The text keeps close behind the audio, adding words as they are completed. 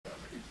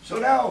So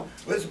now,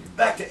 let's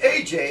back to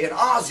AJ and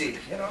Ozzie.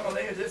 You know,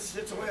 it's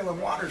a whale of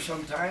water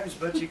sometimes,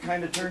 but you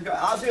kind of turn.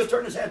 Ozzie will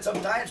turn his head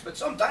sometimes, but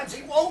sometimes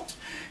he won't,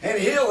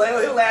 and he'll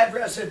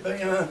address it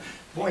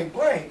point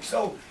blank.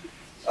 So,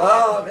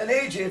 and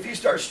AJ, if he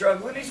starts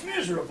struggling, he's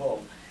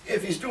miserable.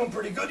 If he's doing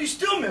pretty good, he's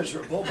still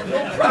miserable, but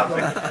no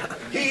problem.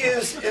 He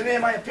is, in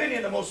my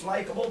opinion, the most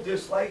likable,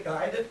 disliked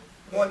guy that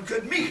one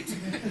could meet.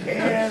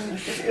 And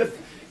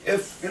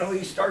if you know,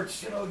 he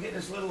starts, you know, getting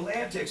his little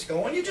antics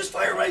going, you just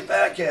fire right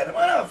back at him.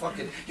 I don't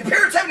fucking. Your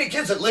parents have any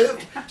kids that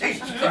lived?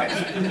 Jesus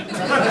Christ.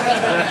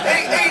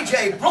 Hey,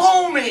 AJ,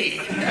 blow me.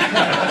 You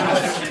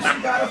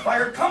gotta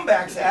fire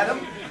comebacks at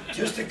him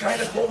just to kind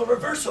of pull the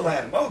reversal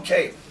at him.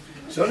 Okay,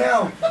 so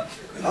now,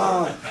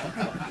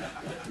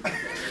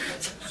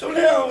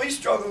 we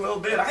struggle a little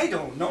bit. I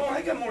don't know.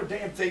 I got more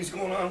damn things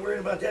going on worrying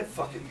about that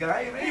fucking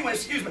guy. Anyway,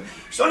 excuse me.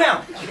 So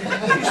now,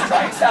 he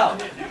strikes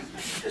out.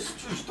 This is a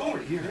true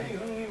story here.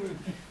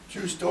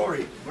 True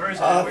story. Where is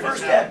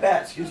first at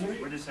bat, excuse me.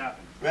 Where does this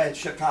happen? Right,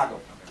 Chicago.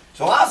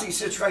 So Ozzie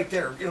sits right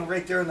there, you know,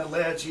 right there in the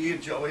ledge, he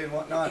and Joey and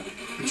whatnot.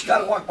 But you got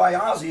to walk by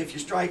Ozzie if you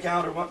strike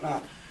out or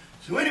whatnot.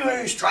 So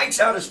anyway, he strikes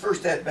out his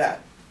first at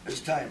bat this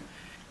time.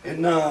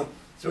 And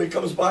so he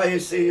comes by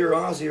and see or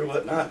Ozzie or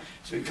whatnot.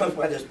 So he comes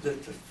by the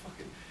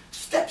fucking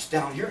steps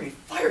down here and he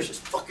fires his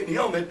fucking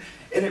helmet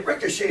and it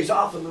ricochets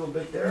off a little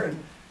bit there.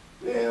 And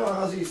you know,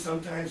 Ozzie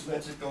sometimes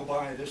lets it go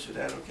by, this or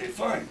that. Okay,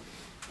 fine.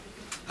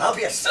 I'll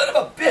be a son of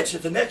a bitch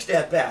at the next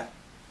at-bat.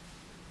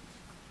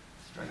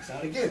 Strikes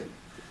out again.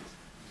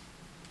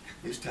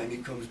 This time he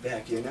comes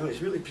back in. Now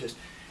he's really pissed.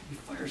 He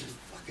fires his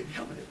fucking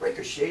helmet. It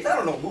ricochets. I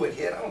don't know who it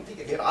hit. I don't think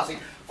it hit Ozzie.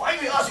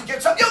 Finally, Ozzie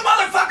gets up. You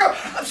motherfucker!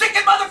 I'm sick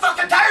and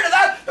motherfucking tired of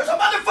that! There's a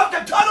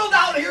motherfucking tunnel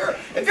down here!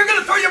 If you're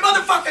gonna throw your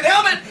motherfucking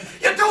helmet,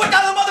 you throw it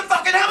down the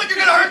motherfucking helmet, you're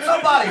gonna hurt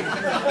somebody!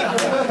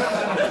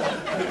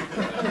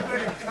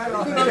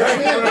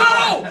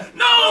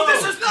 No,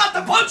 this is not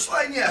the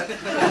punchline yet.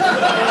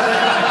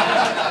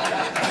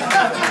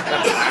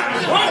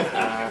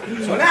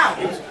 So now,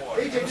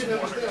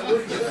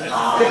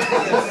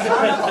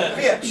 son of a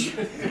bitch.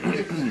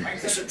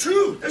 This is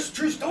true. This is a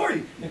true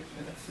story.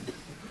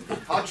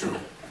 How true?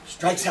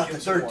 Strikes out the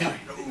third time.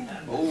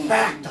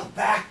 Back to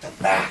back to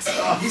back.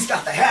 He's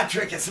got the hat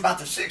trick. It's about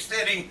the 6th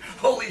inning.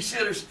 Holy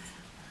shitters.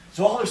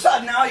 So all of a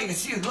sudden now you can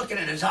see him looking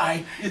in his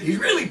eye. He's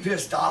really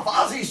pissed off.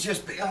 Ozzie's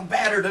just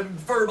battered him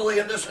verbally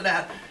and this and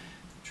that.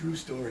 True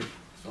story.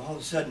 So all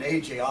of a sudden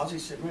AJ,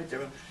 Ozzie's sitting right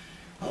there.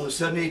 All of a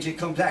sudden AJ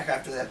comes back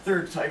after that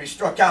third time he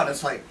struck out.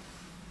 It's like,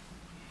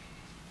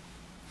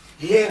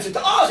 he hands it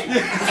to Ozzie.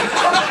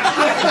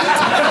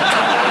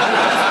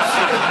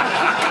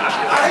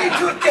 I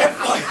took that